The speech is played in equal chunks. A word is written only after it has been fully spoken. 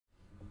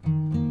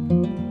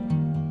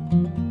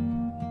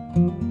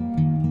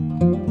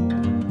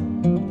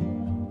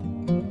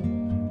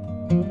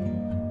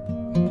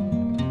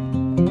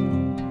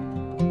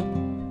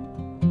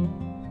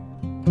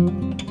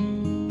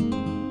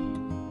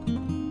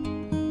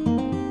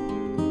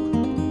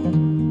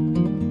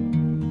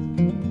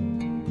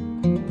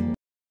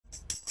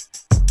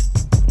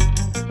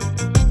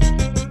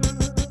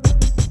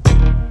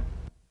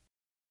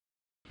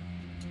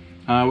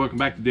Welcome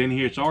back to Danny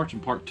Here. It's Arch in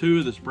part 2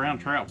 of this brown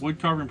trout wood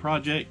carving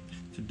project.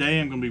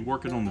 Today I'm going to be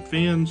working on the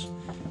fins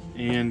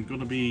and going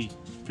to be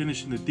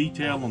finishing the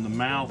detail on the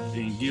mouth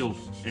and gills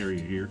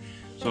area here.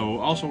 So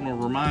also want to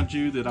remind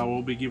you that I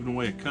will be giving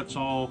away a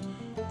cut-saw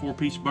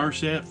 4-piece burr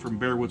set from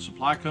Bearwood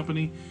Supply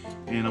Company,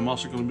 and I'm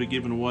also going to be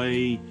giving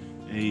away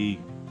a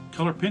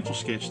color pencil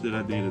sketch that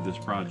I did of this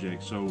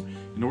project. So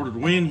in order to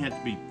win, you have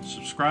to be a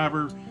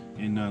subscriber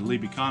and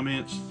leave your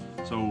comments.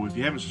 So if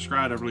you haven't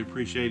subscribed, I really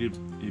appreciate it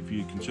if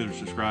you consider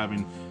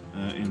subscribing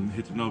and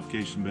hit the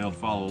notification bell to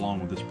follow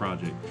along with this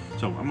project.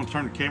 So I'm going to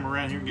turn the camera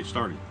around here and get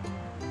started.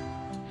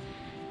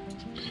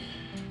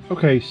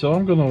 Okay, so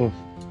I'm going to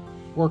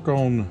work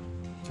on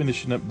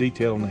finishing up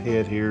detail on the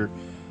head here.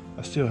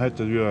 I still have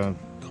to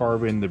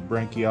carve in the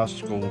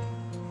branchiosical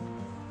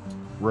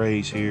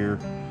rays here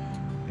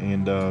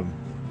and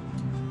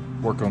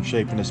work on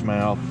shaping this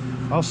mouth.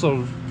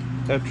 Also,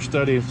 after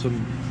studying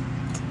some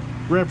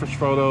reference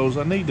photos,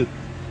 I need to,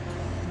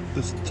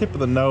 this tip of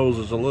the nose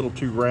is a little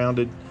too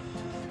rounded.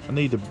 I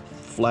need to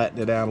flatten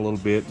it out a little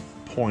bit,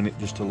 point it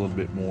just a little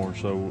bit more.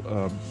 So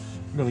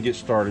I'm going to get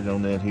started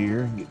on that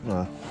here. Get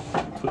my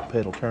foot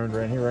pedal turned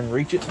around here, I can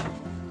reach it.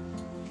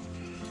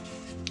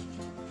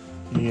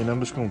 And I'm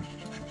just going to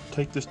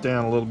take this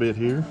down a little bit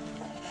here.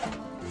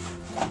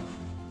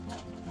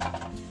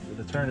 Did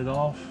I turn it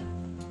off?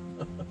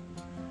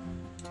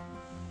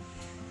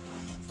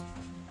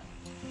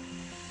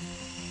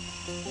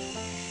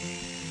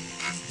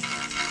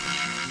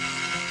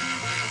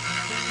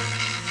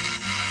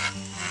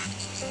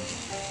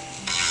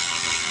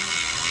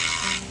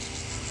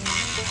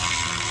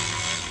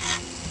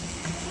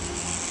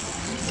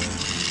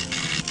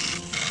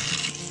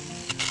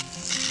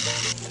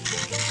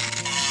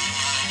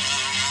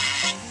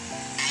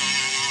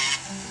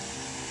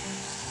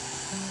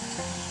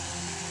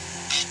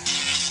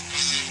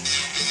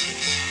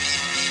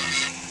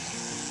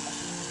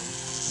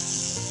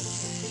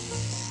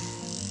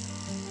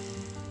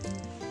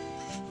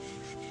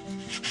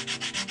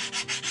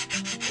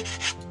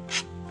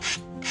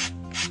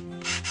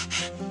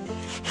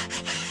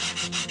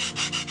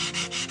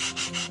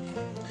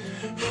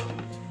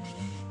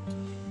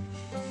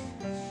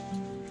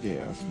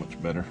 Yeah, that's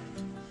much better.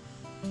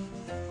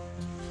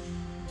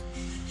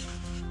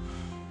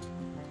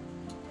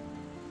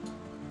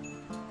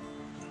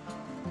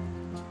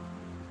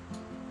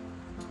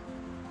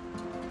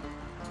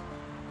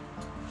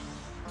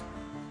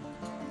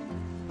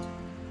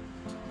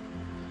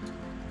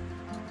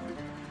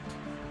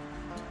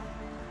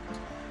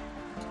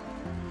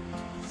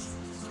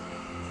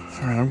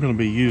 All right, I'm going to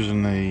be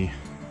using this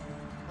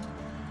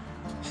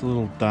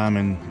little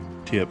diamond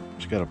tip.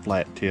 It's got a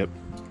flat tip.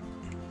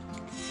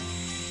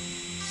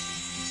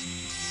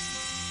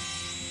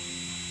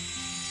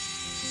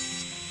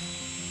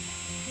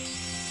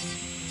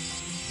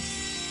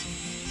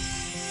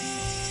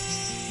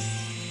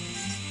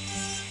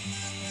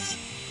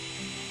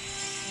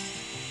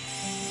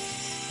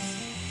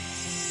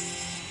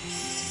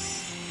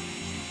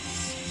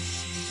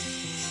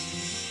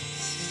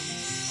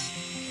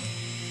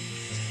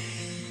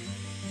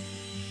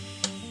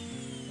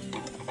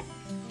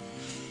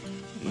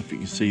 I don't know if you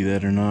can see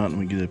that or not. Let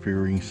me get up here.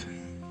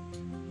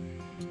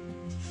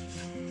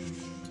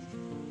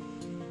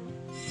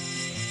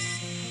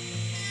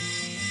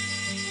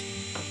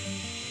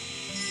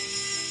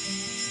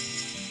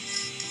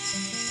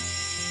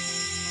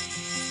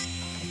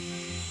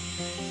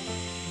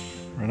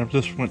 Right, I've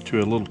just went to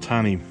a little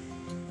tiny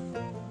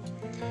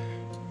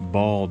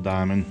ball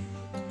diamond.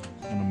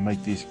 I'm gonna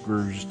make these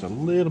grooves just a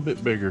little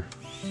bit bigger.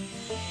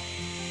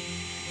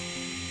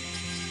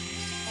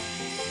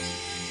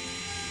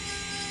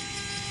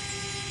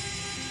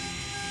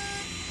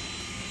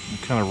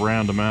 Kind of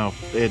round them out,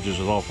 the edges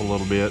off a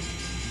little bit.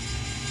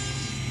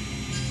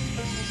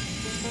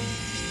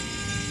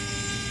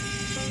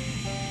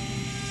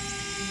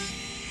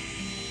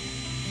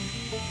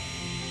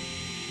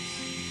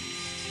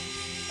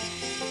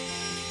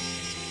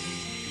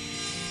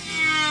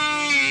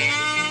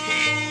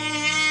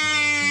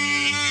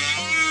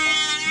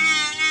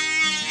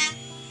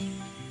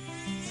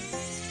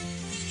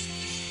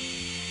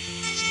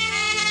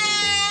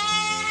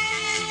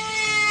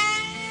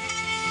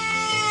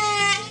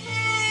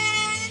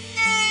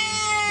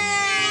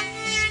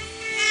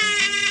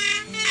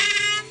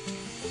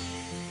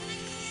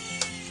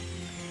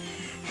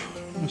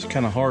 It's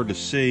kind of hard to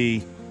see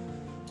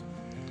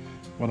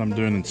what I'm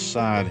doing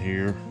inside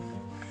here.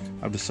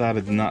 I've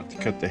decided not to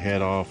cut the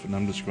head off, and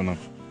I'm just gonna,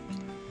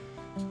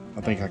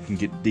 I think I can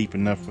get deep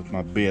enough with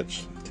my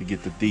bits to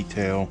get the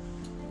detail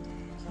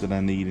that I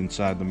need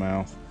inside the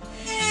mouth.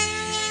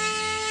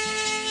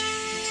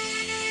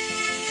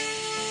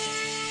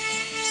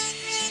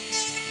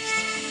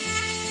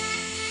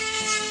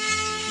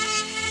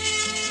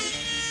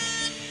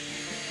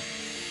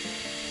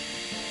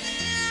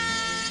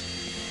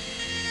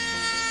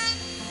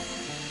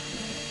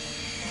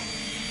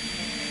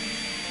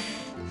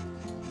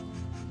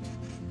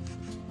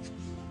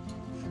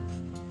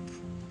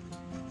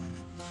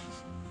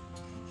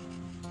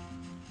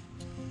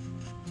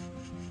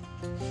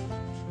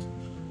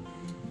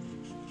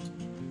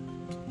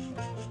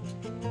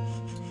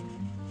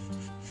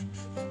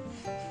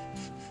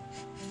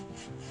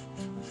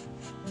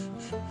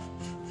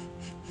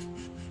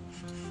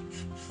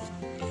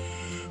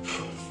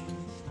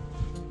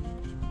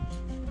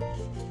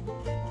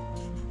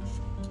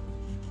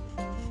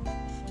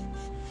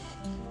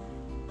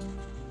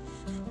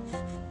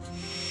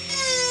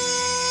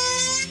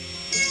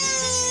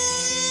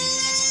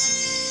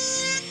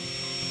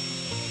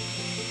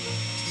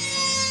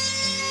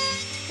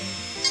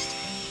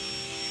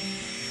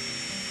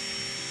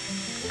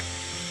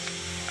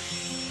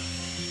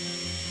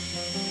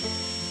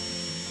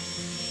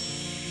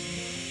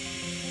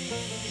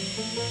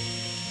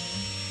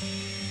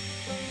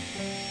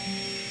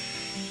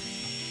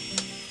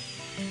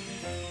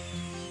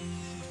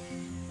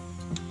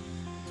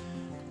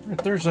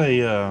 There's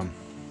a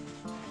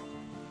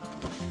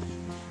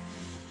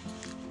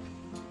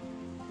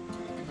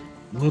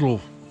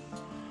little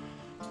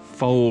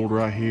fold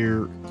right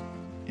here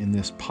in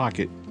this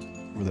pocket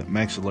where that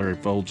maxillary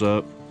folds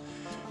up,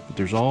 but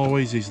there's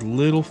always these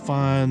little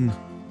fine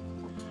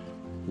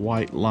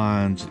white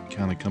lines that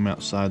kind of come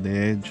outside the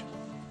edge.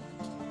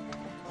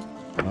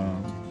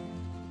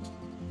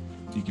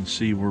 You can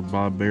see where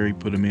Bob Berry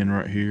put them in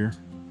right here,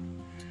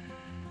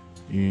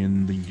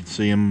 and you can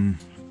see them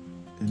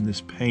in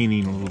this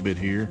painting a little bit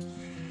here,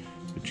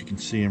 but you can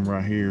see them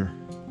right here.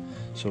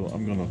 So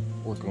I'm gonna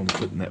work on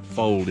putting that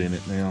fold in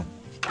it now.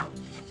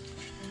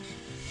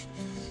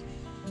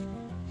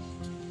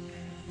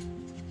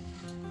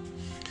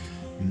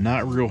 I'm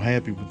not real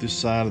happy with this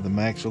side of the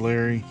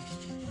maxillary,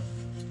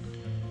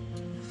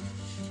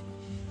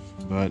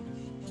 but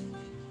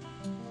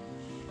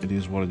it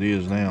is what it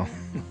is now.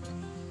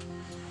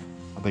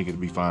 I think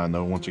it'll be fine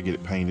though once I get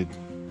it painted.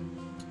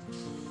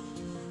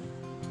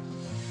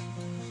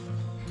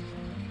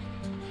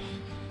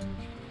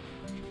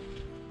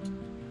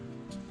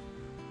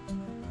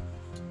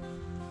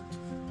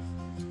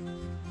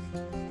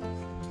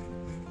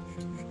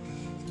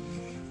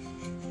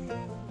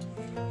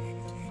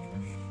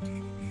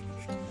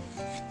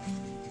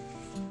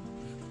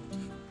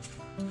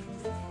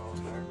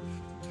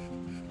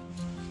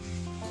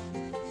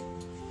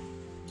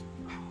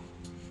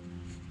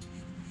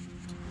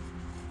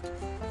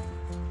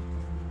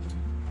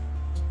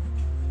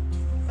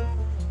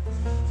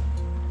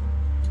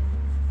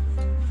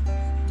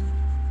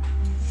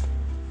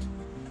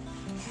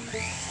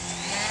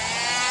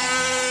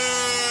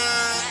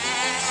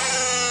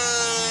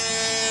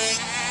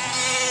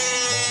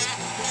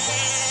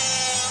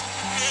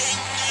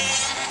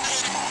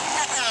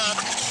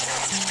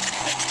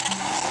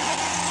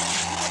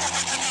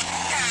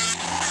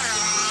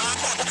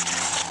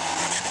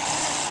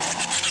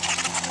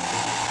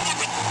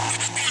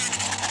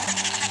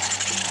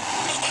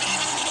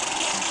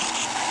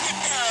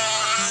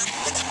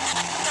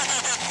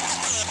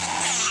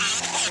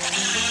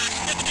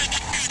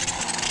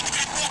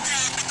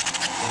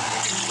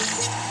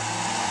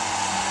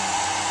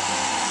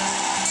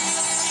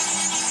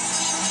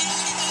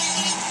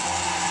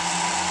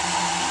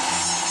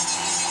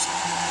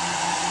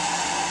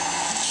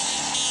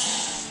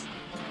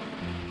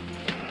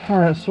 All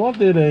right, so I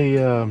did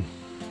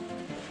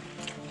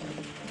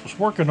was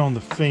working on the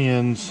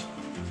fins,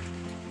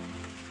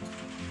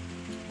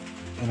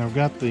 and I've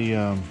got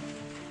the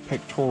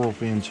pectoral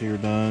fins here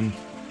done,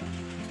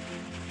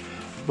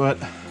 but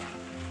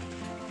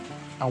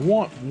I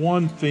want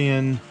one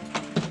fin,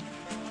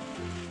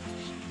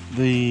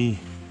 the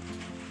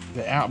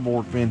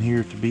outboard fin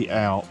here, to be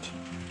out,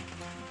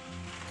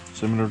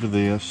 similar to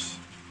this,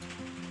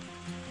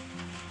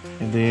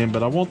 and then,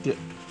 but I want the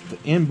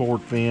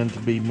inboard fin to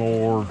be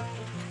more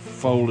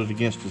folded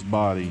against his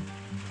body.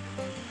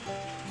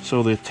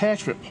 So the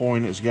attachment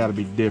point has got to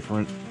be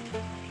different.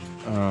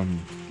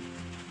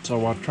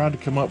 So I tried to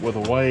come up with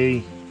a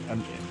way,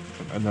 and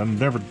I've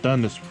never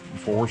done this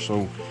before,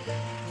 so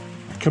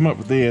I come up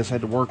with this. I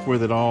had to work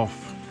with it off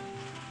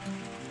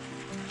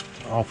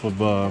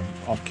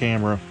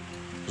camera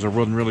because I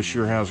wasn't really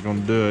sure how I was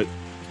going to do it.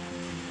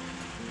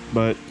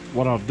 But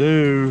what I'll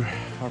do,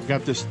 I've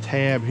got this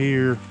tab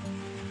here,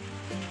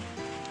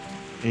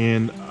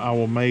 and I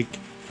will make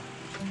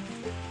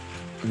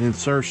an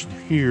insertion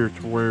here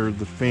to where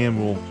the fin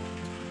will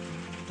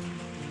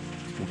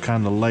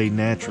kind of lay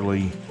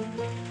naturally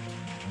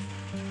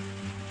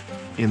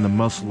in the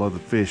muscle of the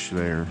fish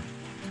there,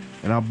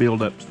 and I'll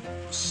build up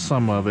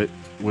some of it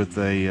with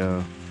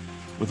a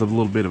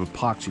little bit of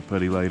epoxy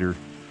putty later.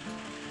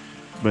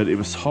 But it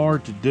was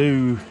hard to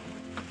do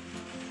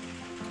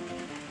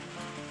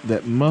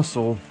that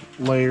muscle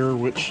layer,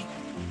 which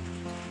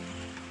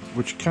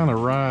kind of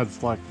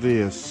rides like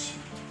this.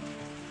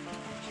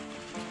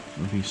 I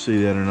don't know if you can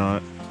see that or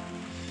not.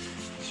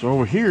 So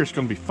over here it's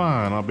going to be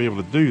fine. I'll be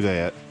able to do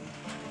that.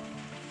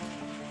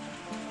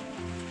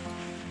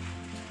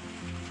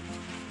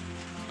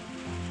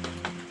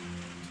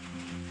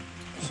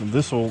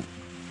 So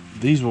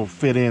these will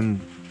fit in.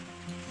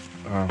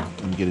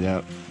 Let me get it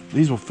out.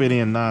 These will fit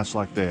in nice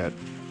like that.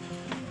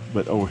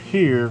 But over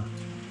here,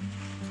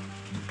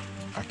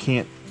 I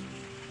can't.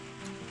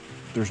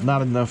 There's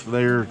not enough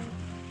there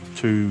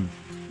to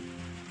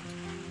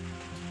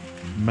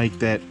make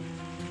that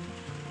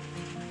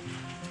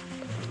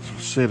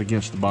sit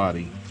against the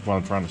body. That's what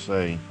I'm trying to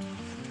say.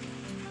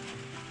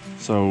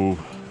 So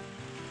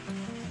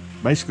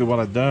basically what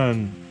I've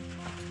done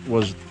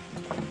was,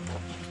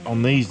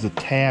 on these the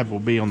tab will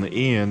be on the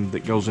end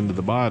that goes into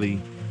the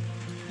body,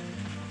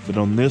 but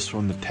on this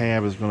one the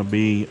tab is going to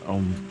be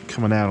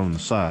coming out on the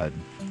side.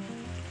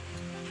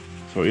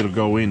 So it'll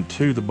go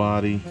into the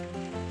body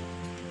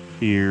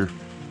here,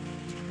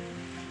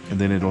 and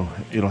then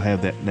it'll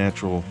have that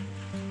natural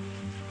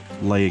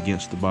lay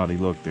against the body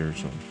look there.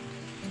 So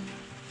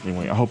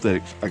Anyway, I hope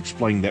that I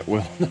explained that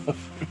well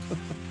enough.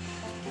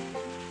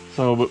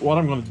 So, but what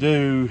I'm going to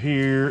do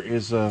here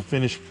is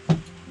finish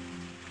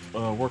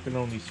working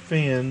on these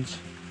fins.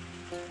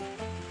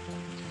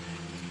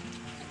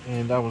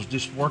 And I was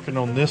just working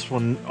on this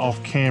one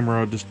off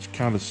camera just to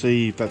kind of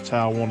see if that's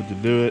how I wanted to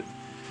do it.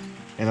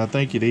 And I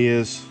think it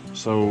is.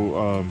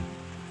 So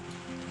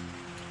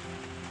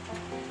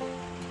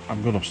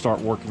I'm going to start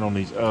working on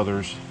these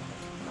others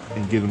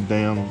and get them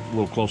down a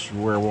little closer to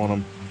where I want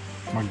them.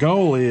 My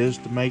goal is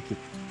to make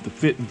the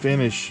fit and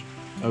finish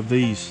of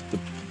these,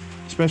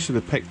 especially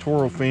the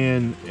pectoral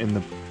fin and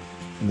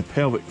the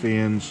pelvic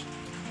fins.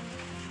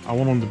 I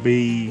want them to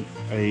be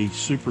a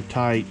super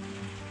tight,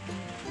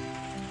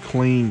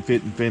 clean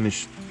fit and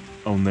finish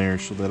on there,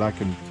 so that I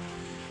can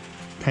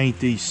paint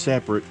these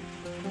separate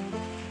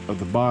of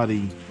the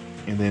body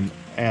and then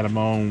add them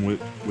on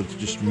with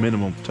just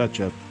minimum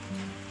touch-up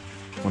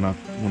when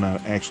I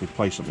actually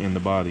place them in the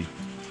body.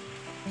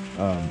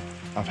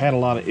 I've had a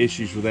lot of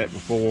issues with that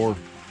before,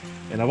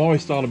 and I've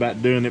always thought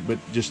about doing it, but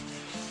just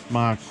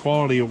my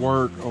quality of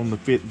work on the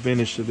fit and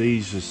finish of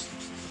these is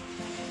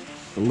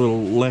a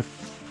little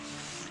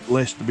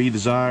less to be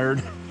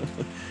desired.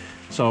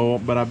 So,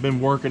 but I've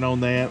been working on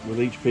that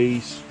with each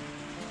piece.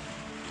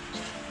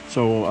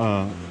 So,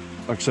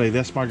 like I say,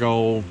 that's my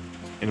goal.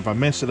 And if I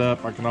mess it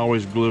up, I can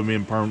always glue them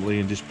in permanently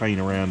and just paint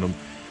around them.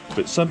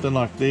 But something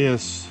like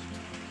this,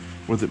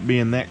 with it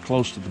being that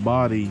close to the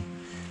body,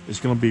 it's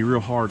going to be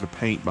real hard to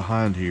paint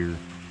behind here.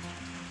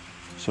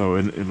 So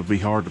it'll be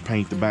hard to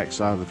paint the back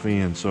side of the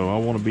fin. So I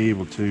want to be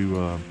able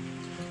to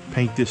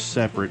paint this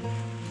separate,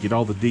 get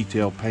all the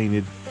detail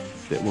painted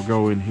that will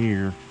go in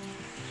here,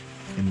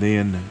 and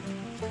then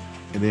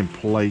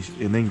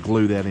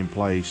glue that in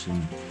place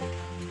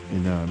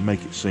and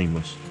make it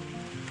seamless.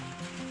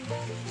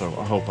 So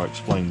I hope I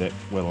explained that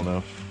well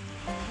enough.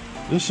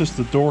 This is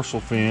the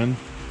dorsal fin.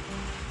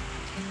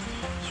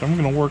 So I'm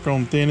going to work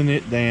on thinning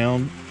it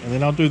down, and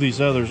then I'll do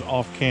these others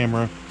off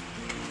camera.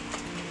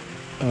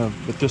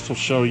 But this will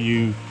show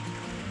you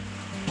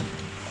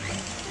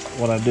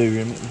what I do.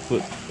 Let me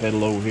put the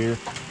pedal over here.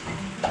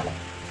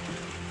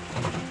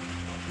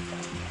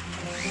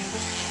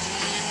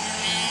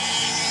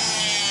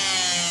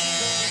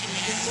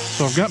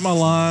 So I've got my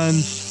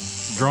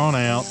lines drawn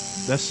out.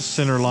 That's the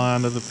center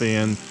line of the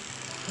fin.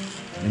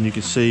 And you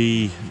can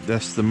see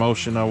that's the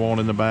motion I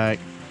want in the back.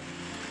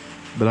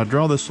 But I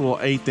draw this little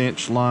 1/8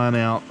 inch line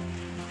out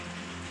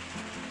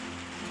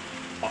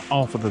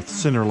off of the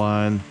center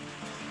line,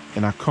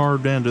 and I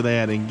carve down to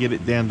that and get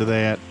it down to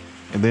that,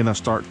 and then I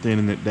start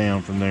thinning it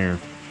down from there.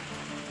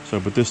 So,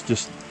 but this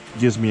just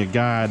gives me a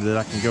guide that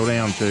I can go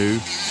down to.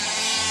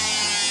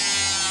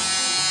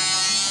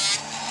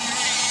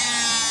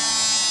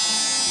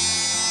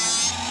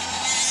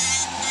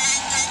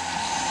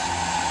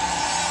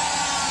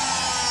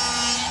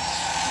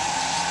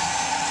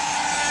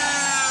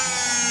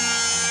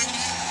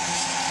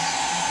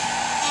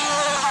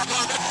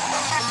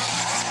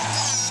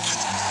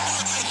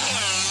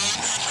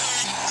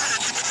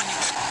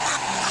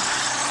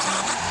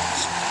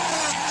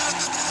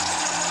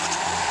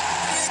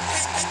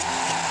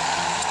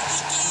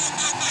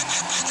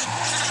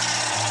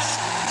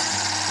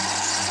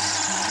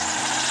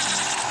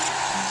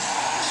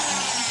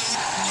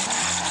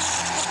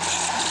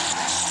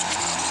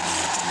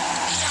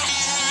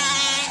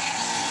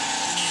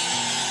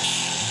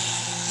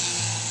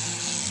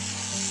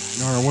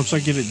 All right, once I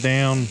get it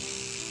down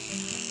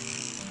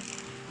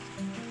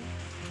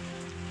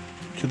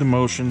to the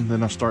motion,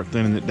 then I start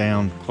thinning it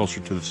down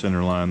closer to the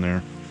center line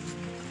there.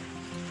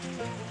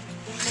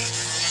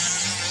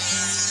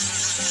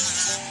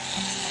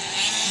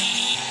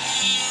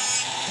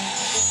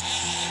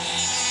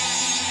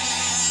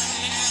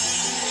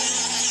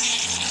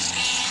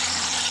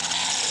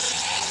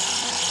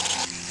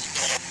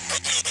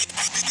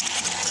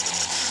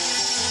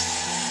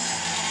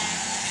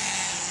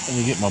 Let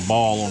me get my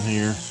ball on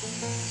here.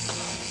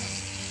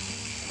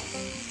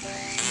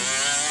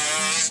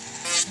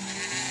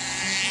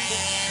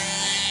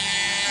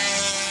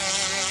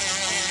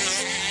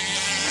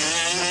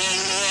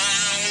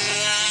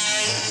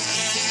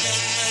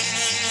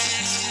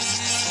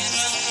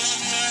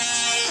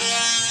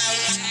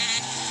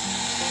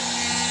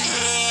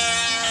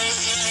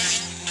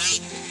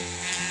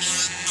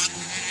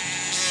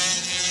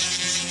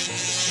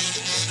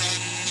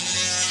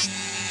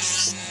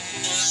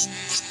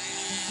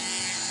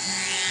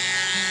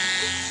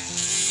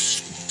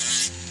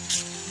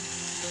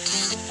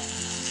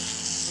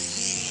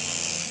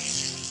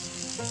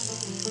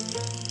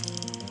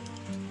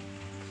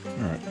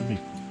 Alright, let me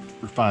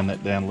refine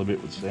that down a little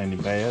bit with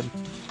sanding pad.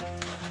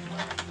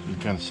 You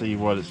can kind of see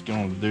what it's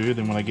going to do.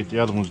 Then when I get the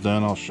other ones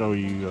done, I'll show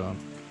you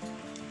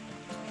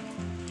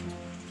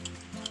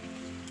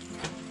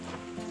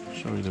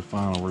the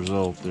final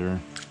result there.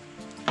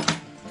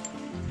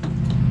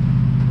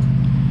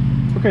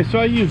 Okay, so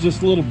I use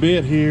this little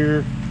bit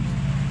here.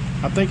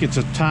 I think it's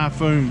a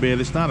Typhoon bit.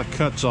 It's not a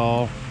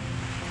cut-saw,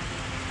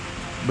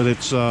 but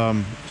it's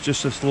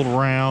just this little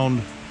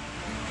round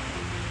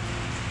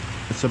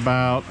It's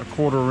about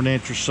 1/4 of an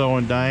inch or so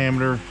in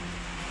diameter,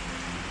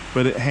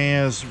 but it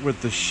has,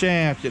 with the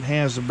shaft, it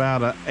has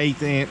about an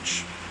 1/8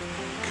 inch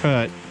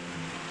cut,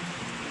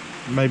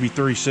 maybe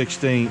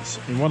 3/16.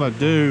 And what I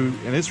do,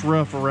 and it's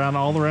rough around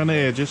all around the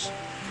edges,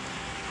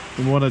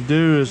 and what I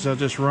do is I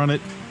just run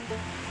it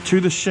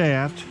to the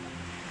shaft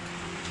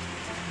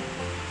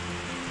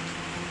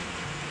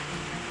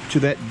to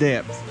that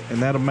depth,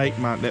 and that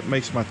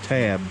makes my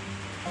tab.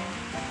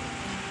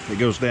 It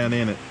goes down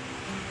in it.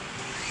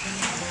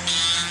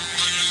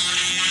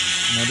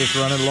 And I just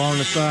run it along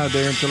the side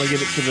there until I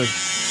get it to the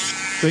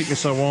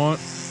thickness I want.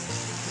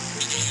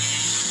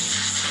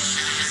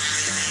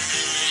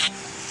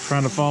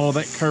 Trying to follow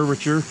that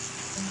curvature.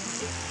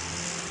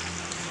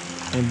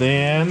 And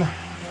then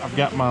I've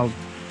got my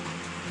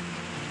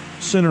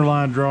center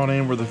line drawn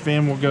in where the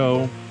fin will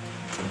go.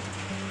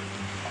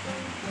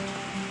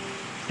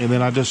 And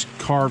then I just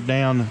carve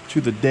down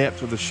to the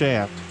depth of the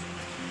shaft.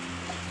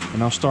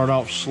 And I'll start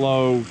off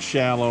slow,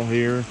 shallow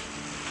here.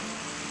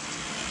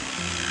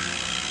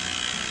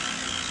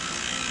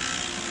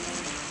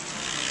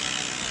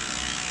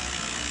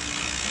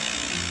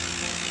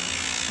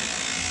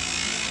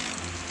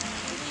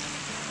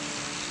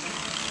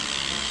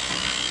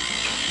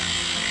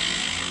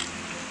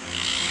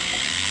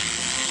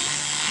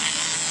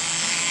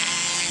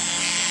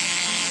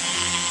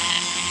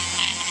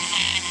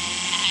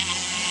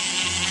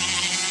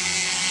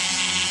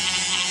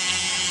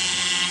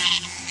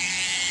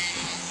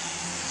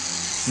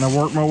 And I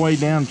work my way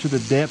down to the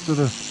depth of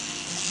the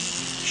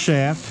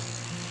shaft.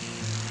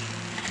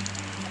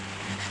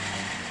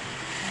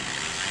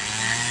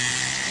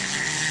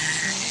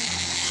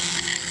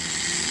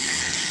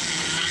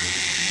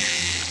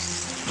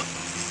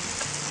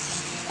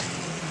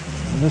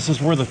 And this is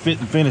where the fit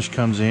and finish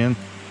comes in.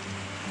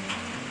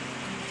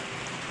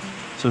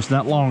 So it's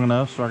not long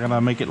enough, so I gotta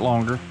make it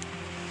longer.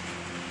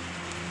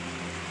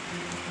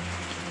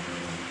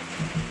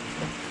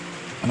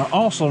 And I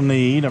also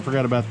need, I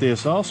forgot about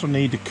this, I also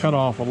need to cut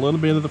off a little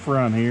bit of the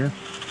front here.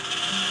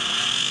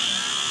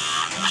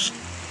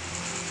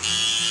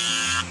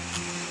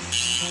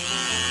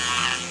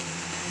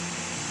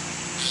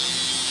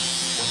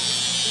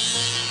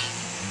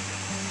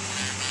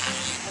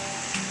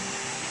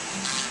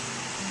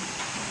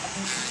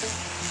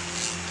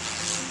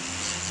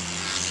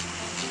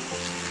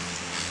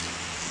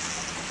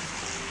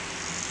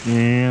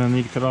 And I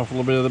need to cut off a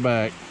little bit of the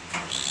back.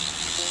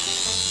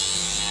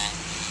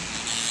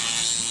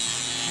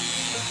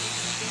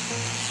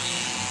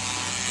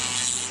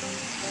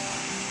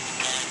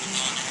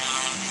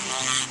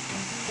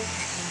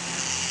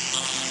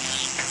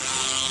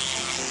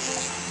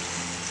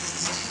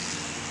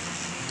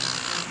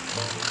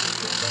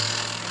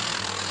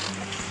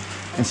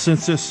 And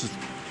since this is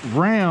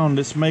round,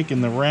 it's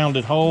making the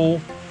rounded hole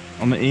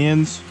on the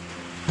ends.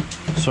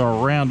 So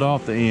I'll round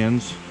off the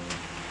ends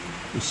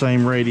the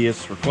same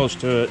radius or close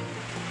to it.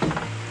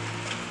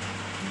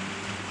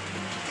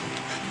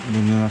 And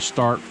then I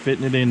start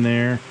fitting it in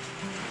there.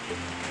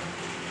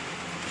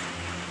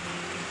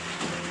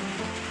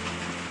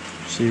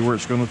 See where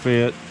it's going to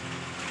fit.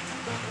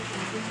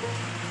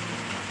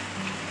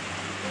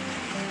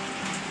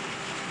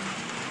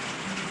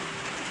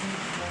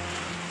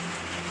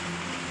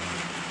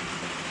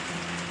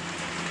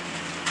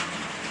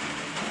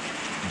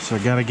 So I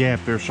got a gap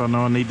there, so I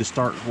know I need to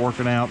start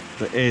working out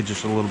the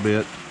edges a little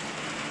bit,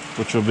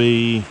 which will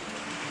be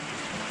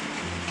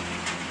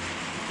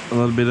a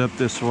little bit up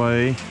this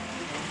way.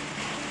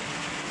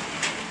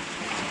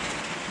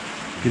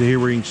 Get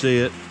here where you can see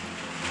it.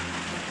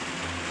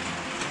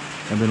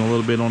 And then a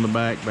little bit on the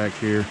back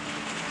here.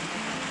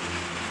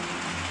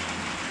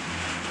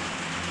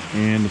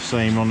 And the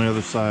same on the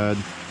other side.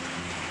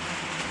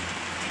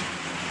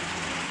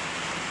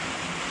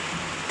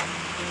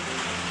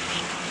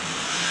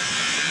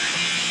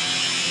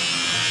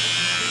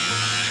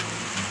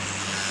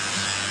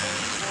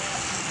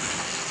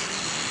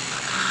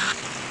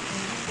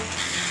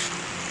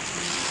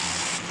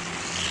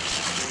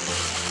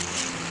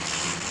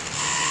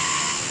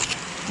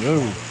 Go.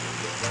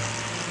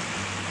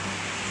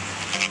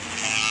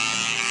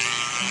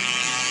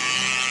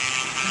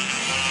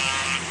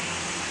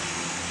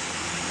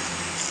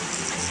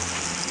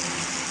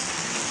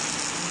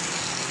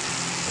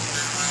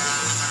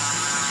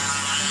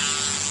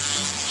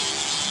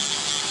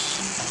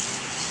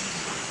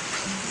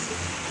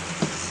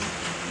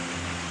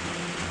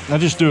 I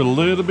just do a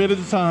little bit at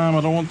a time.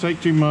 I don't want to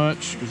take too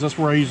much, because that's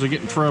where I usually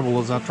get in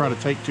trouble, is I try to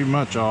take too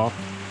much off.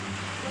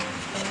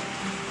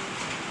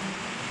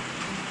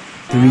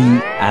 3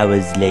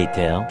 hours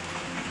later.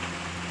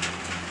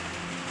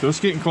 So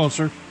it's getting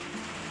closer.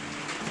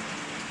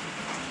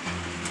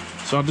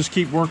 So I'll just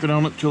keep working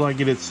on it till I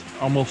get it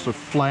almost a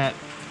flat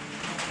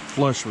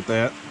flush with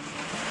that.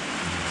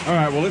 All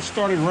right, well, it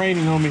started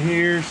raining on me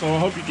here, so I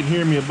hope you can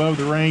hear me above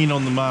the rain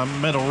on my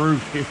metal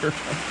roof here.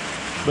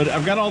 But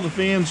I've got all the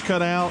fins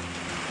cut out.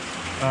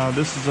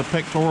 This is a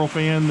pectoral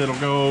fin that'll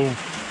go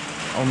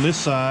on this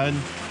side.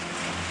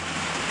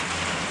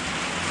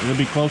 It'll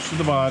be close to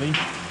the body.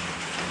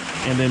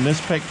 And then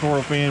this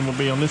pectoral fin will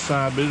be on this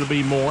side, but it'll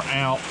be more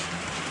out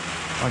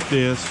like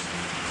this.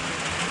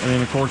 And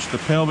then of course the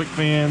pelvic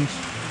fins.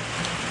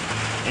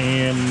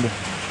 And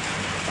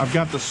I've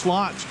got the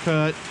slots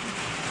cut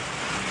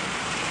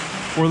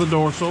for the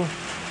dorsal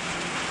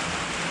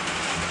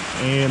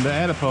and the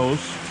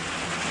adipose.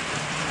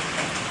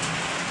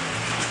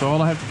 So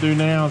all I have to do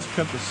now is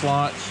cut the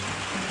slots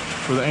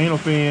for the anal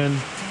fin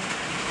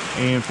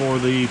and for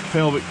the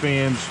pelvic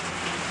fins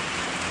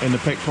and the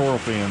pectoral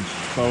fins.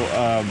 So,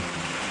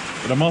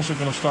 but I'm also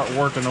going to start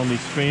working on these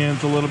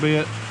fins a little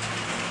bit.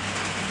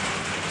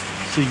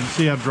 So you can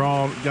see I've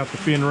got the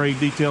fin ray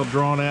detail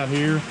drawn out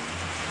here.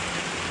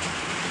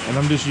 And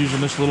I'm just using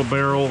this little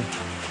barrel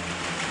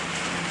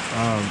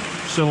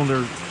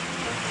cylinder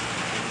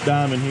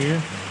diamond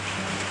here.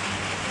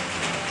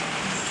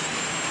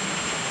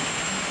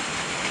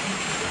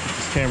 Put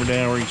this camera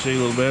down where you can see a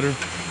little better.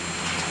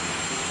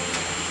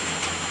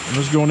 I'm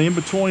just going in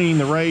between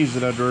the rays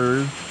that I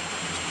drew.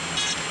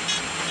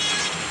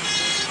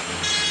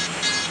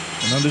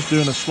 And I'm just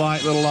doing a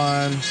slight little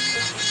line.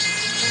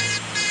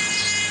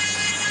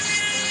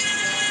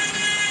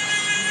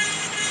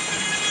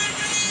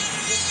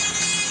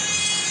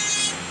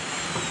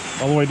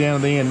 All the way down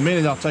to the end. In a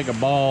minute I'll take a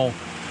ball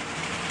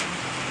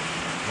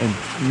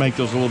and make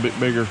those a little bit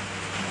bigger.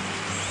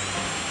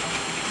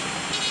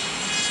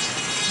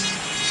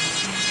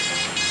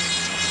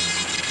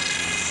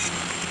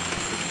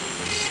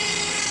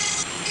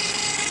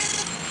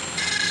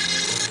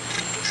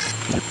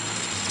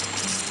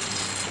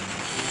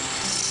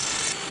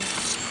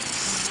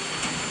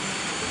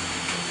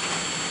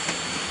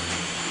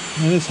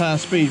 And this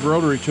high-speed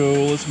rotary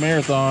tool, this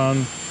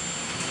Marathon,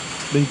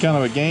 been kind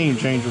of a game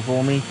changer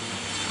for me.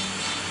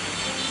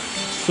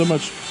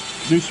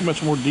 Do so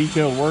much more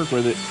detailed work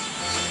with it.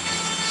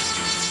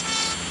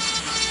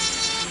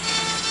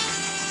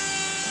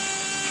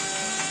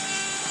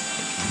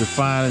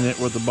 Defining it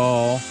with the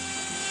ball,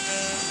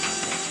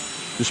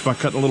 just by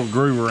cutting a little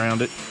groove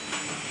around it.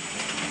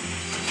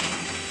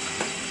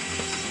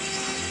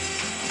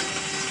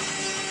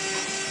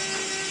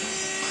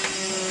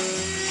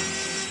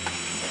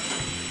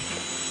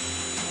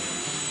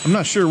 I'm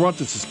not sure what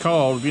this is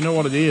called. If you know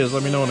what it is,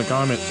 let me know in the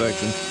comment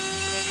section.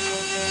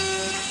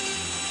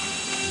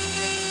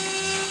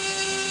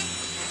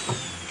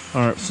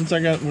 All right, once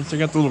I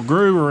got the little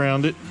groove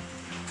around it,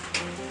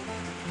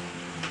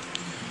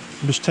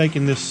 I'm just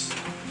taking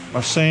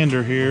my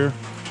sander here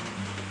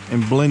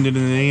and blending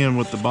it in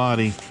with the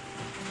body.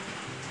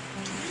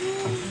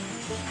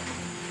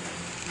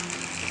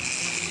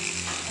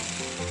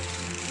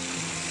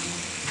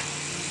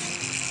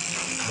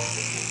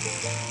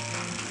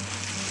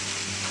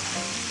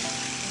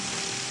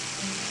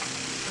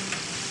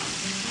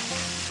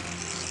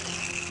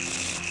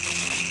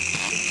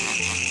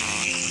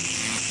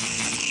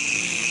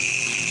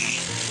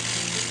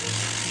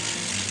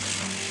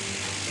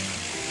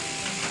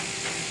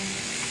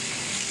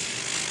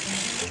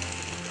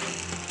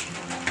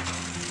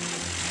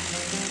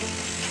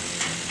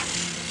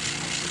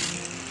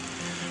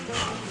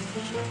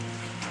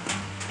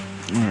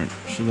 Alright,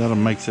 so that'll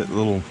make that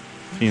little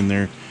pin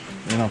there.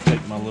 Then I'll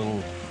take my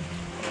little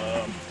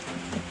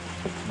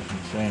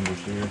sanders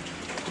here.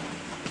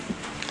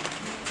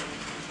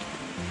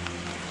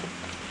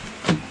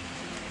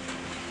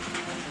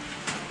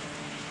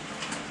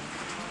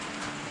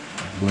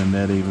 Blend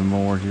that even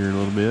more here a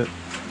little bit.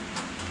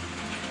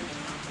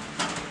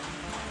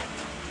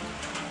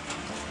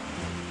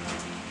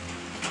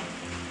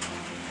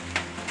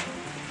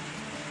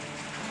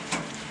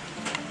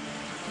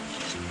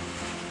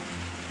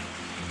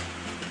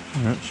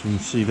 Alright, so you can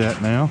see that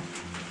now.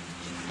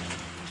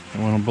 I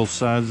went on both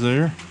sides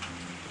there.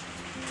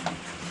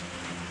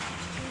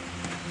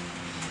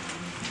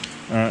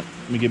 Alright,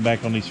 let me get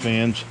back on these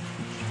fins.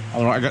 I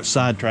don't know, I got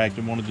sidetracked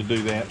and wanted to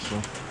do that, so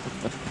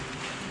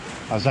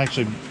I was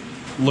actually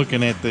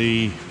looking at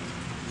the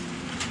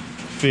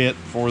fit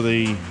for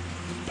the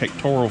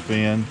pectoral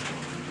fin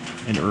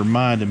and it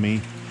reminded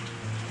me,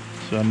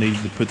 so I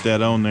needed to put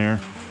that on there.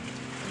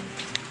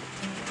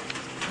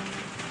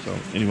 So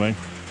anyway,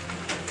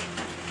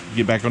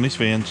 get back on these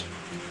fins.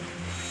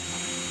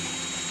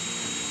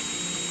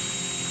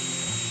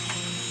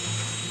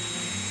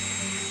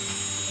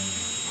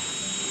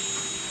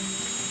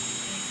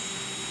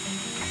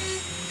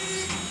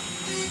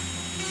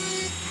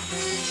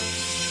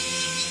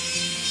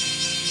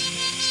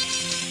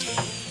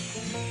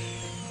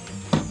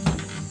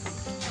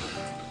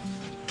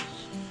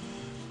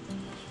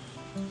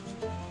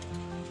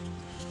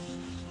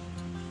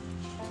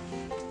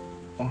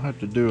 I'll have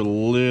to do a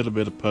little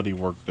bit of putty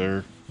work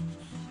there.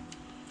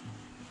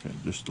 Okay,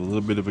 just a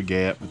little bit of a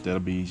gap, but that'll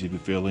be easy to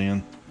fill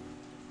in.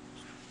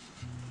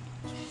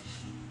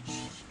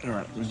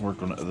 Alright, let me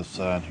work on the other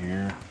side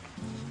here.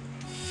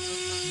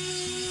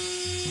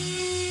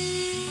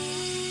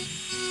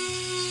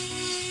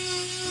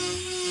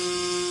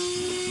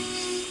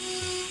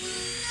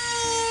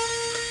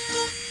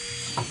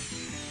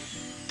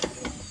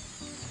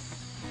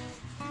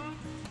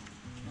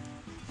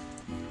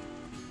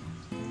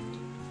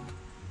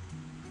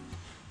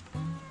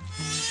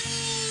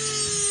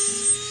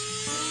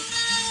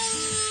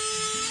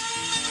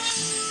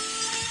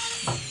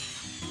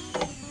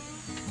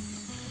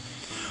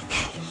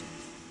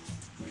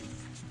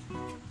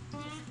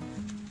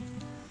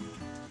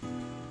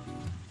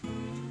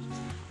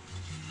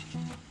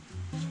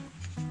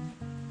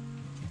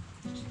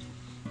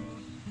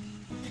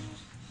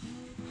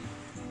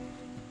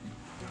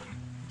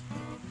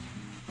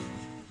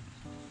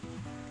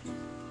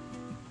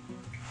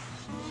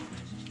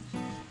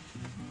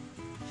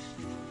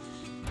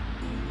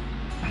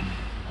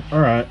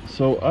 Alright,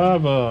 so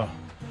I've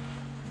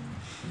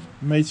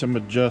made some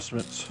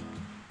adjustments.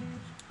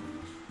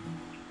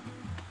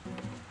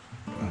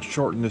 I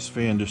shortened this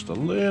fin just a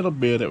little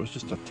bit. It was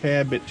just a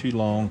tad bit too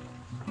long.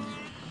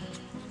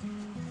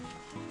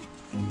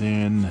 And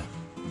then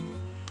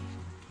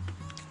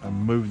I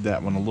moved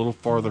that one a little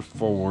farther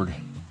forward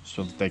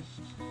so that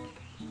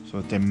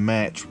they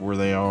match where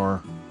they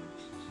are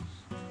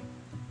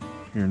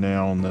here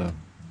now on the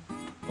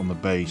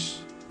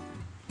base.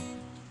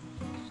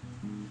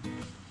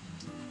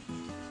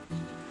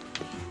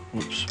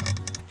 Oops,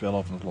 fell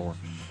off on the floor.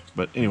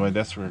 But anyway,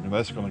 that's where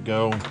that's going to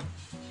go.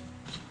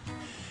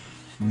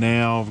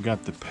 Now I've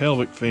got the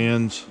pelvic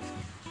fins.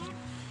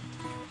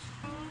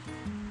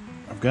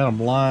 I've got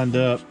them lined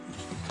up.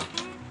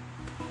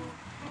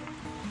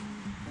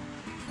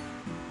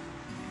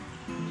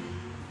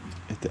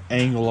 At the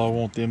angle I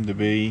want them to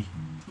be.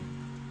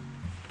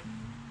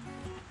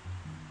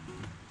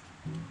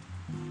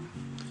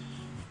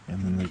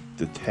 And then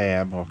the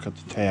tab, I'll cut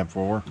the tab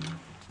for her.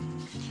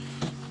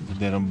 Did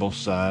that on both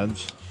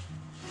sides.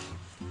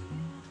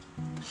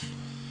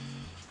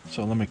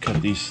 So let me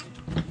cut these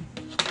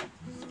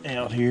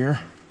out here.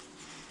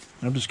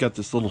 I've just got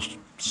this little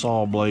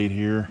saw blade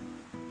here.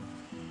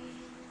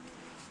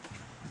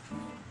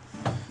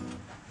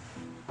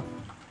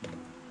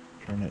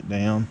 Turn it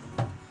down.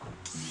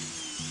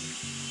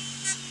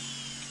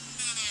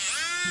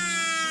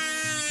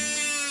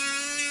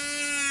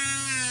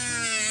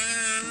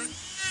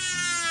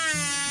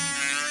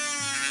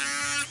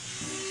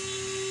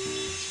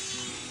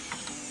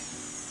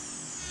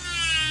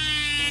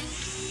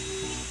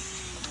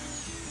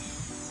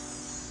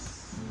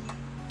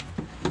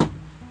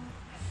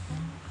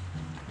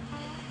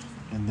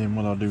 And then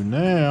what I'll do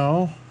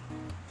now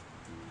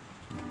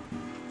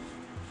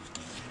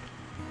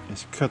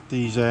is cut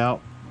these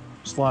out,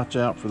 slotch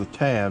out for the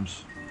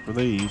tabs for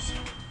these.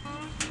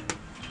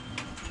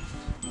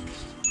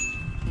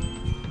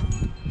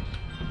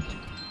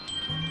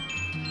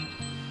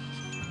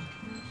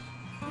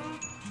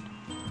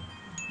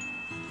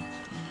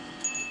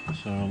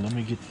 So let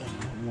me get,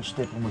 I'm gonna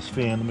step on this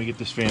fan, let me get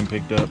this fan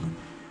picked up.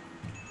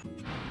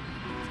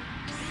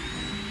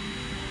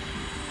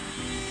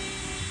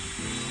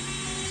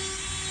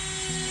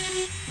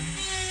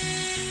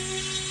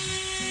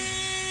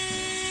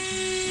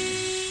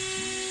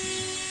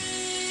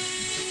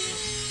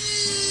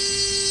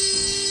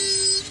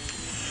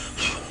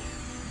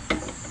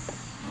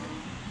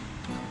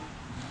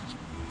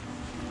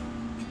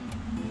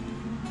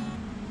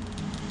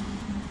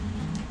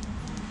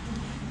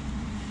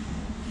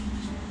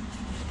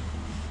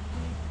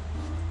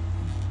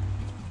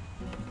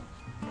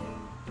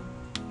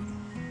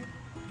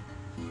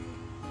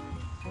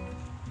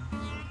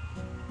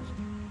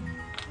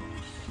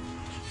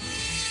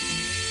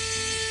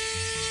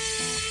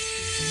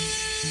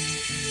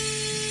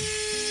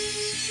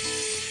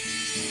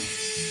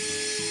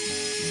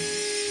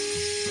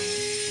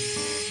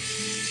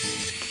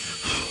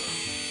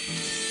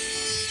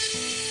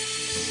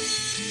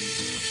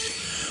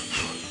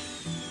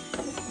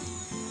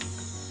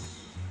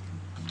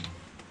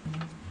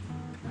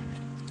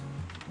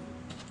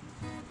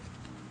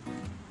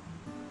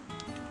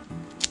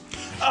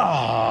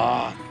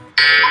 Ah.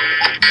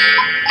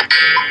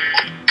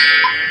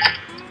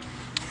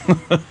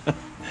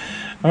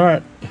 All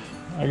right,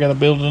 I gotta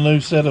build a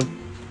new set of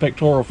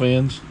pectoral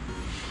fins.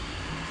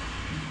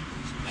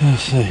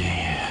 Let's see.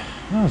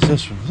 How's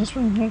this one? Does this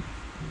one look?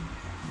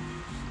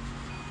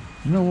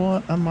 You know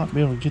what? I might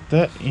be able to get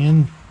that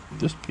in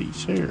this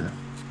piece here.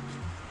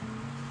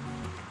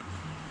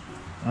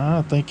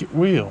 I think it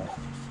will.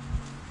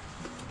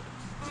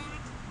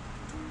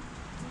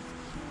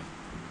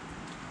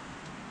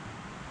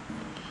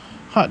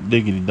 Hot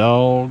diggity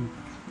dog.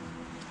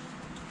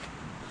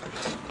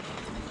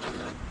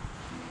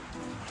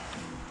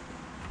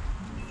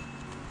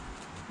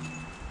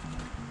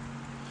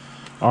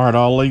 All right,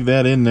 I'll leave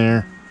that in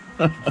there.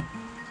 All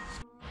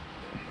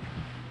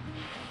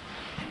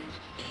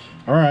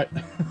right,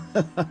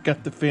 I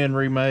got the fin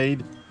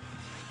remade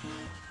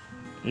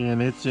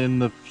and it's in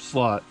the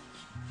slot.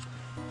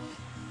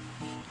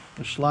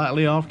 They're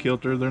slightly off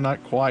kilter. They're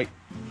not quite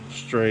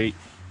straight.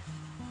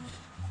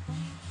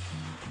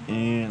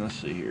 And let's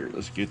see here.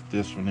 Let's get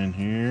this one in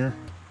here.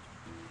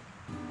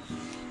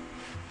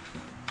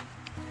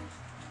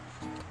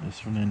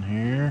 This one in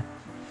here.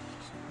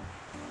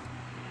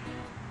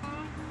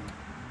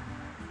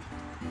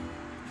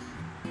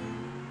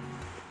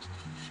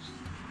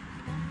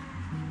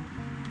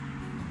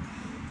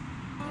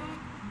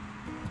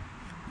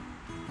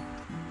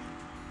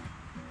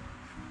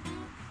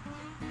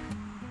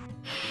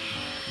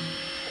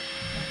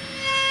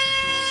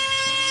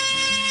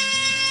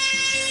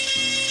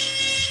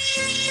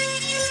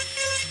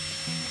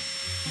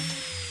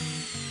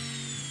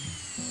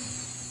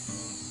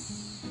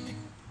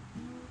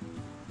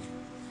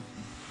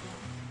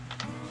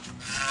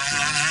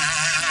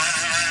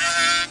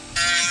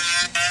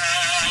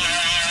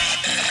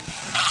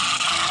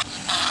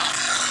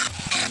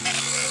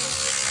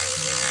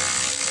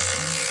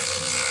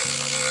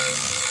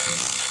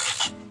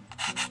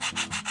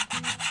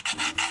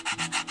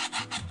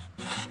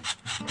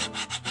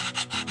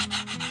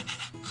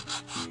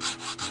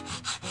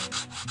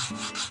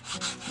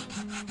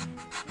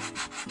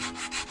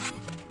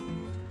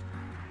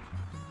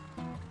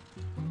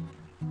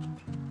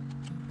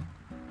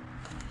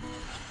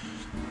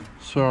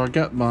 So I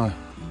got my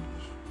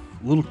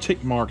little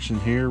tick marks in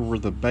here where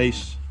the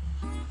base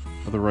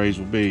of the rays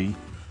will be.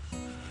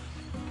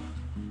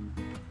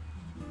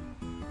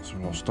 So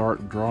I'll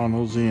start drawing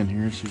those in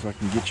here, see if I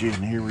can get you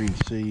in here where you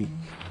can see.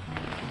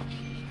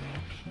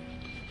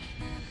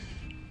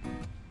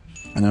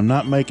 And I'm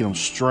not making them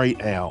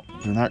straight out.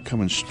 They're not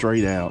coming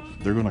straight out.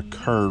 They're going to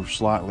curve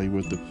slightly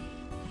with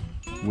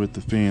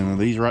the fin. And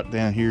these right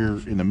down here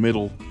in the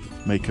middle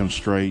may come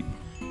straight.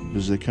 But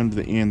as they come to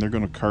the end, they're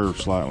going to curve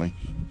slightly.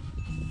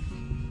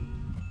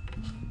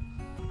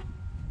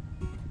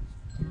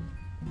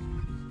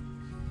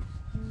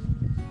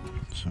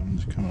 So I'm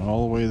just coming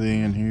all the way to the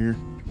end here.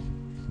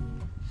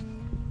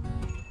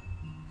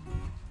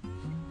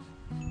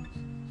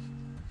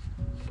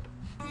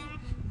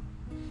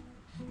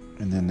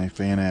 And then they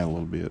fan out a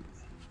little bit.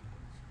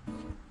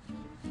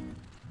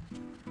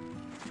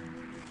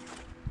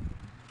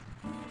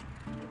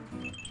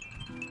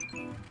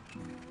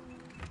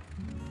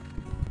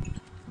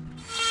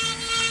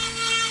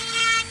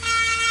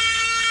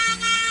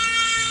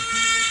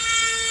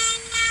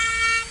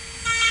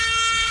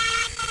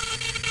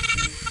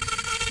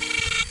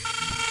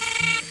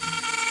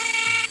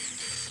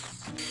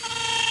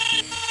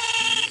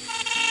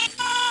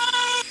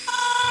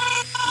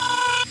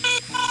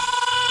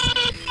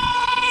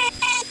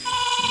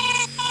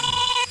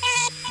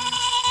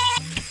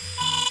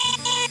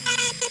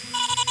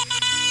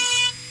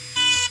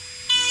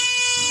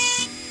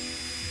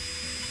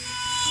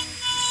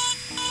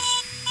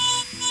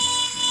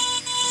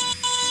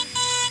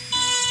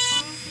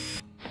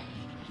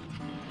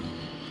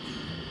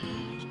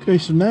 Okay,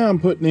 so now I'm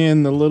putting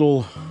in the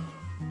little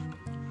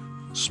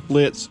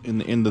splits in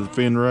the end of the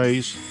fin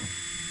rays.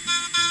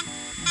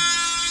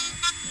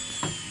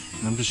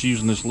 And I'm just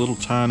using this little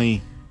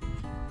tiny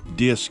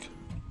disc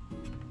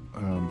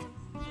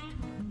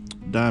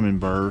diamond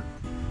burr.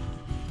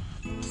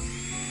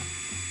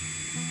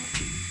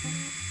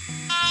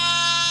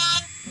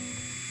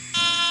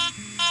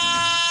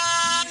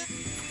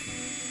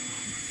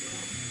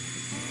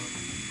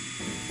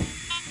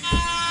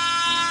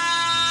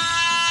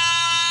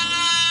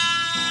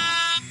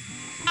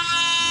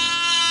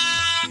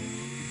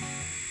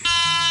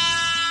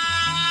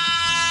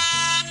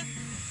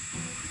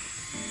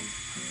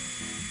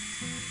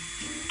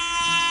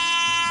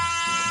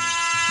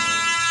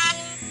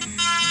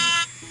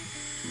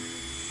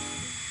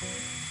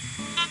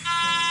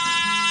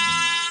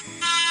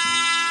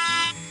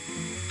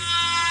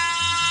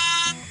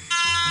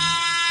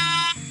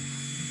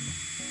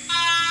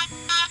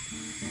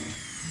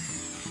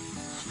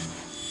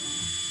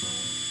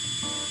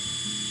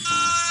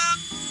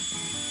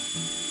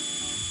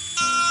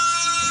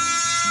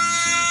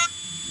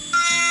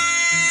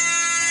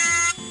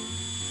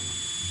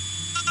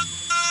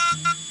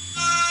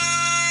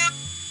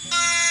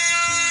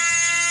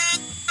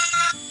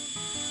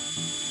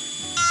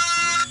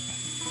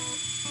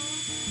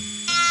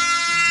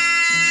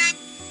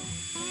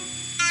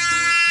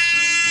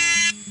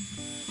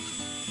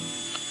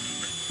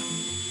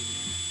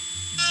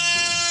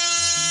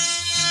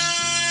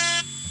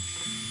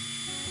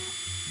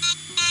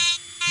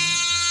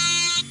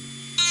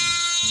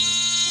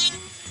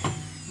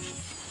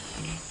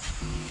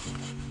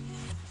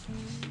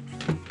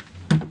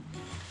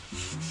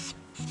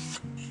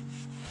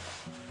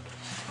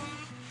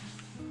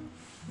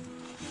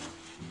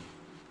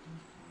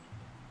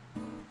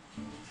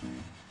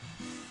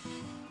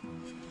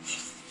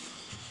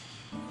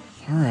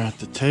 Alright,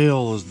 the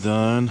tail is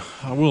done.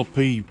 I will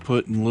be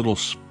putting little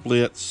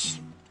splits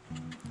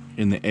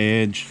in the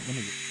edge.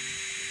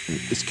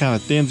 This kind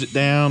of thins it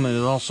down, and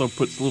it also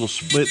puts little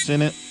splits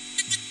in it.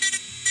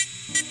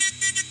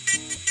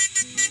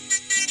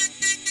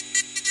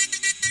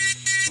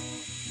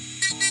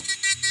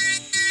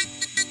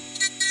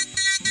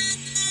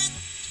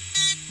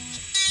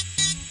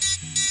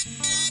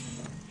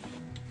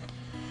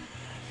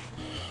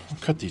 I'll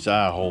cut these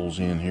eye holes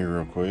in here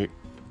real quick.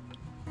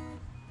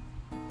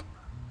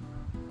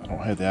 I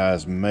don't have the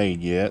eyes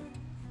made yet.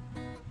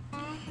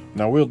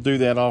 Now we'll do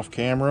that off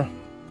camera,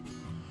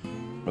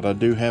 but I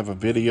do have a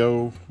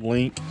video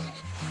link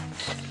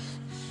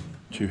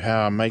to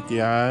how I make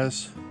the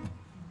eyes,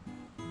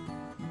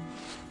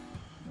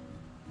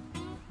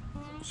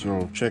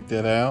 so check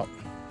that out.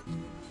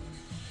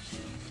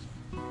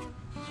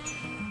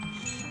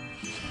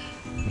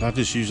 But I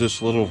just use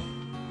this little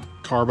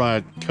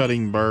carbide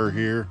cutting burr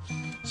here.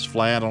 It's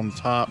flat on the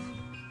top.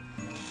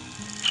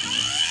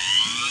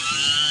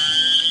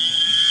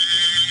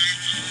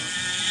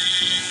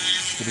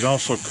 But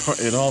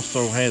it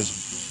also has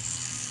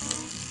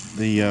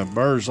the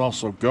burrs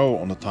also go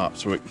on the top,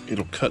 so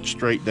it'll cut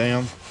straight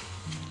down.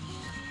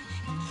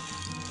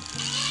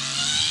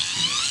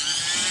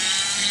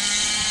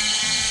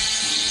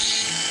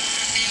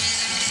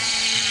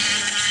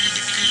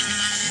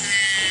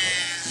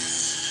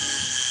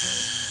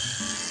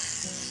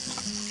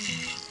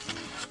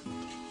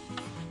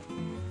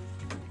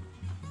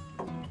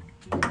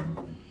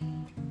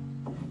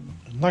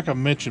 Like I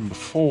mentioned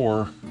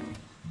before,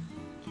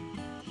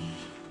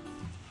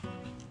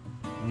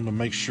 I'm gonna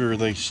make sure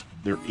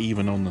they're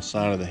even on the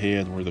side of the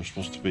head where they're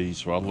supposed to be.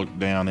 So I'll look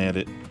down at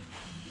it,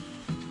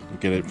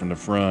 look at it from the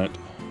front.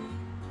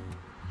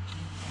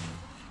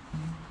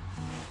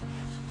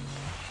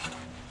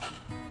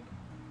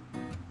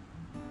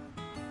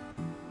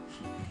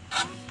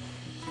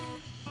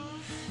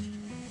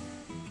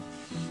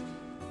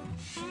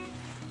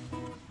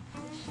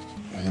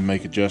 And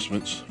make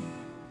adjustments.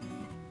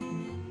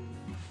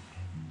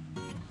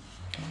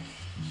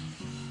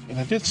 And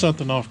I did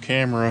something off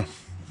camera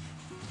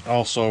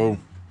also.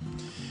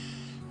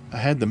 I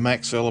had the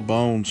maxilla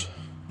bones.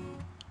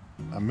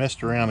 I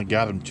messed around and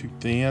got them too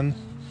thin.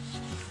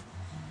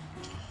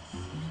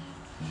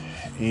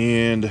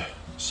 And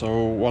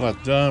so what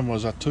I've done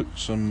was I took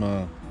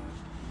some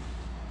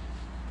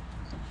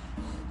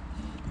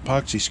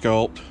epoxy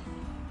sculpt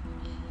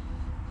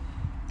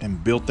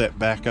and built that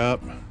back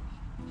up,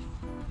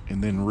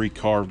 and then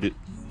recarved it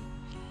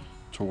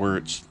to where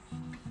it's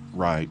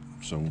right.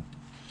 So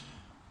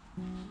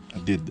I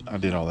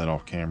did all that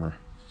off camera.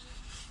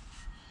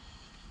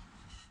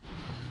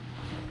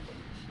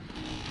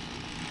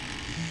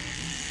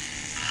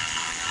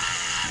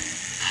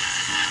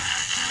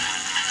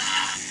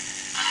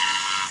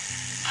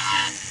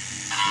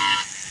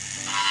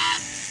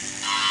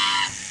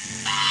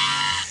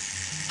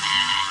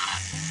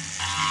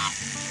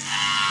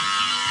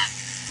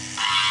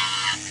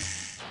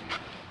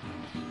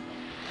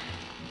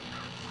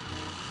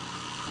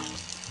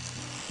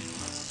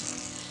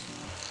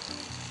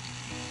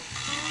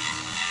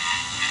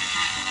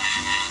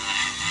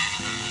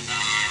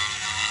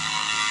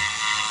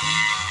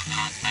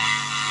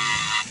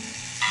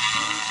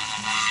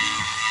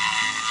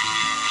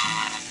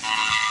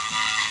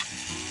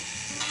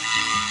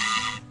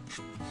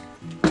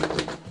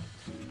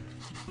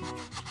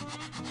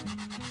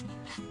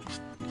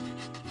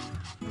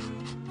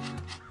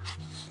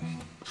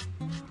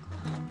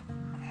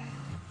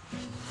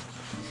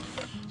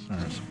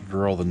 Alright, so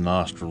draw the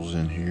nostrils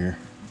in here.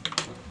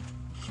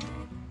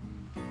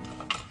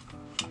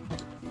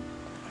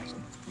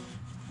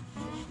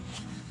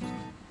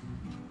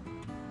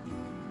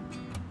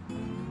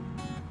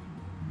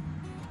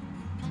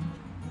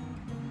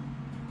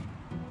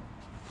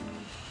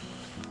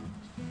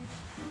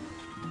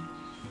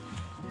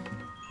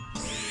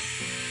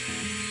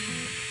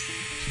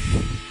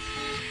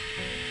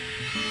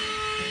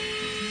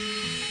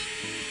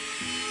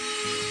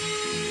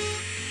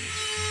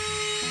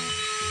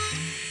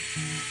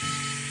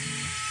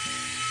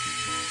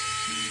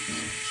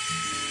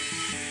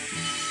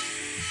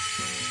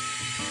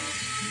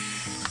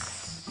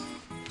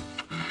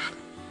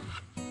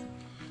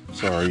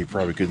 Sorry, you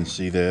probably couldn't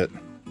see that.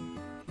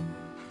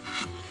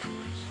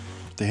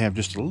 They have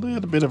just a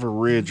little bit of a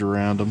ridge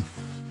around them.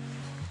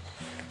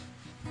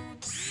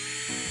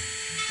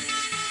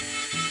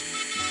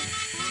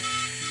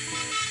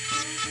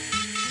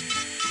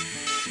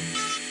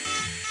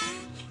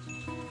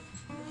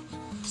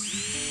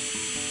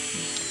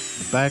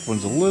 The back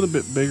one's a little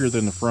bit bigger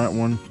than the front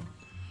one.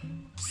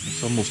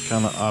 It's almost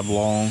kind of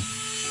oblong.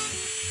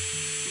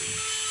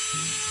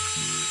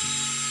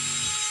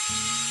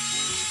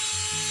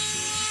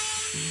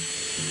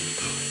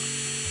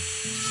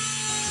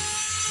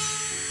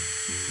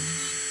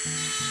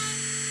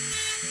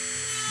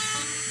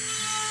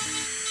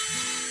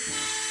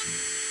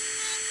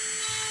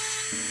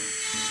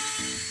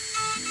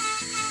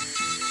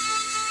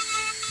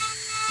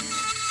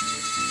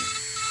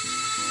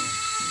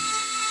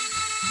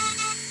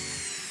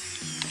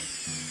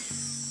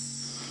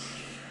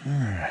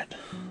 Alright,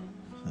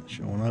 that's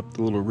showing up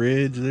the little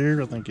ridge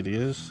there, I think it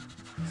is.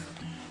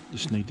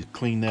 Just need to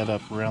clean that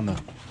up around the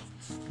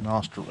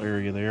nostril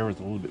area there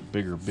with a little bit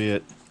bigger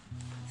bit.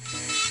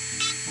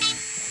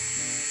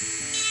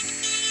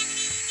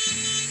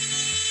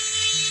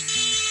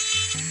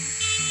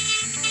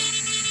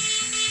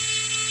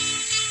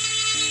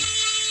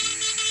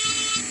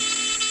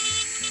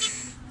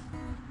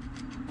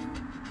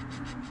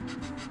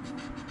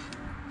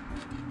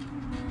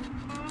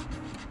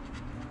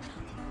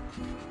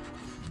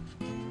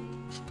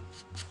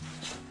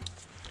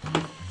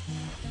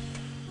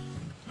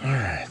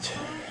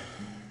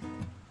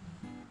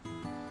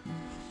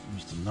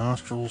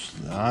 Nostrils,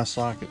 the eye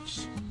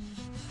sockets.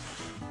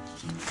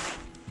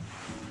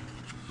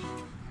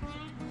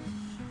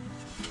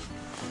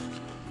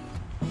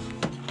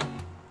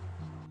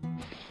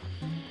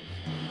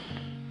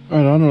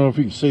 Alright, I don't know if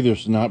you can see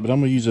this or not, but I'm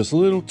going to use this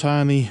little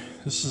tiny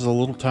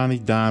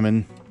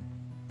diamond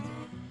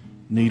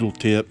needle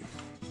tip.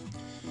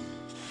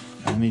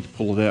 I need to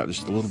pull it out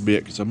just a little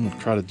bit because I'm going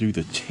to try to do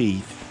the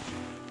teeth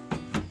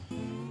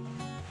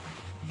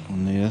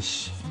on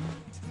this.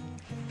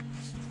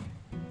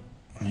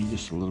 I need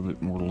just a little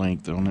bit more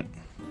length on it.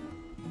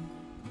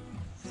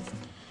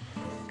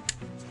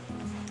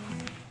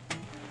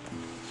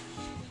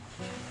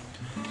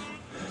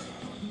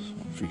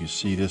 If you can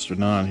see this or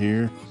not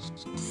here.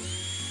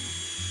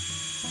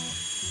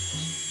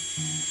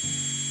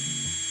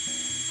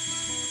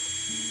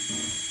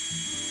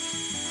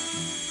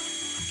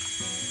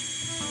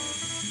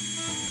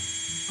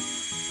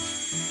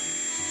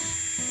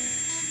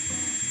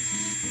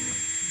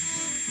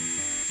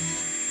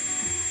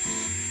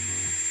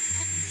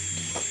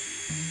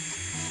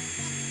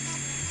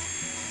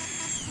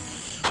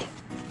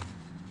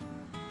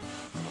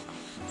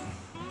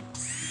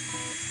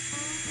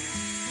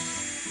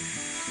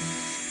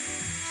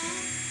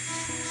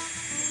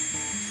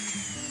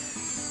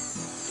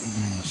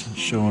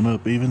 showing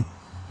up even.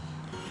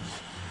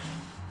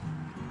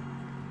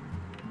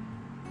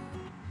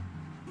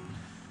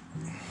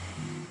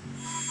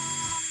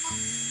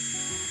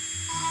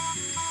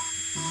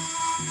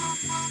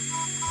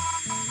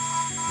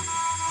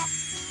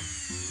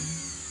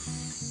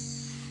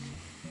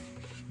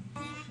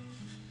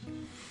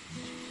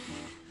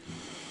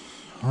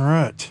 All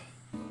right,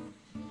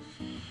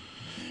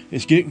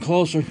 it's getting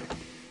closer.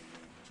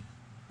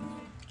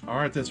 All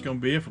right, that's going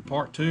to be it for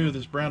part 2 of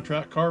this brown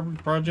trout carving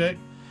project.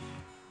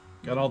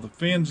 Got all the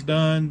fins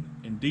done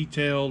and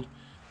detailed.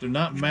 They're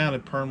not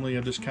mounted permanently.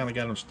 I just kind of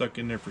got them stuck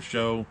in there for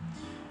show.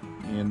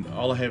 And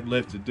all I have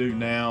left to do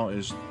now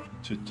is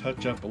to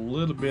touch up a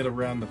little bit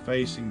around the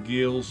face and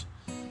gills.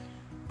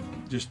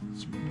 Just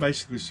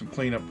basically some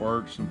cleanup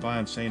work, some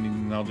fine sanding,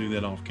 and I'll do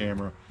that off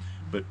camera.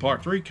 But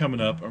part 3 coming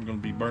up, I'm going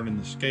to be burning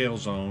the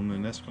scales on,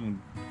 and that's going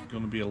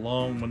to be a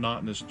long,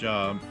 monotonous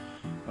job.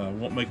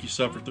 Won't make you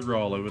suffer through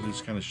all of it.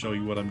 Just kind of show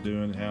you what I'm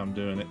doing and how I'm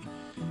doing it,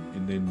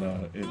 and then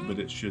but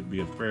it should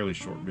be a fairly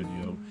short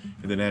video.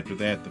 And then after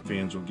that, the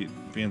fins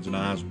and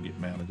eyes will get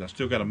mounted. I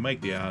still got to make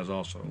the eyes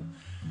also.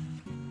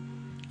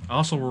 I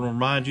also want to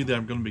remind you that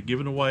I'm going to be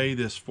giving away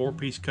this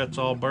 4-piece cuts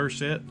all burr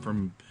set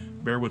from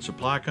Bearwood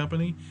Supply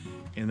Company,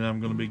 and then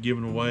I'm going to be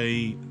giving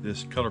away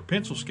this color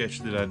pencil sketch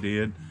that I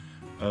did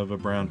of a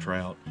brown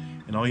trout.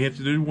 And all you have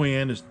to do to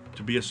win is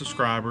to be a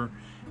subscriber,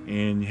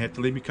 and you have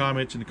to leave me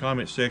comments in the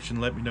comment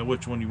section. Let me know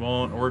which one you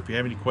want, or if you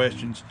have any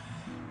questions,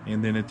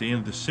 and then at the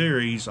end of the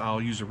series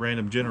I'll use a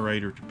random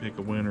generator to pick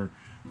a winner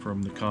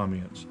from the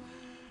comments.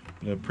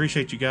 But I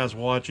appreciate you guys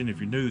watching.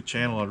 If you're new to the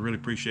channel, I'd really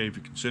appreciate if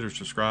you consider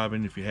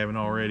subscribing if you haven't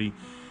already,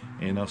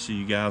 and I'll see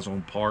you guys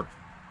on part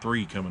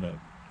 3 coming up.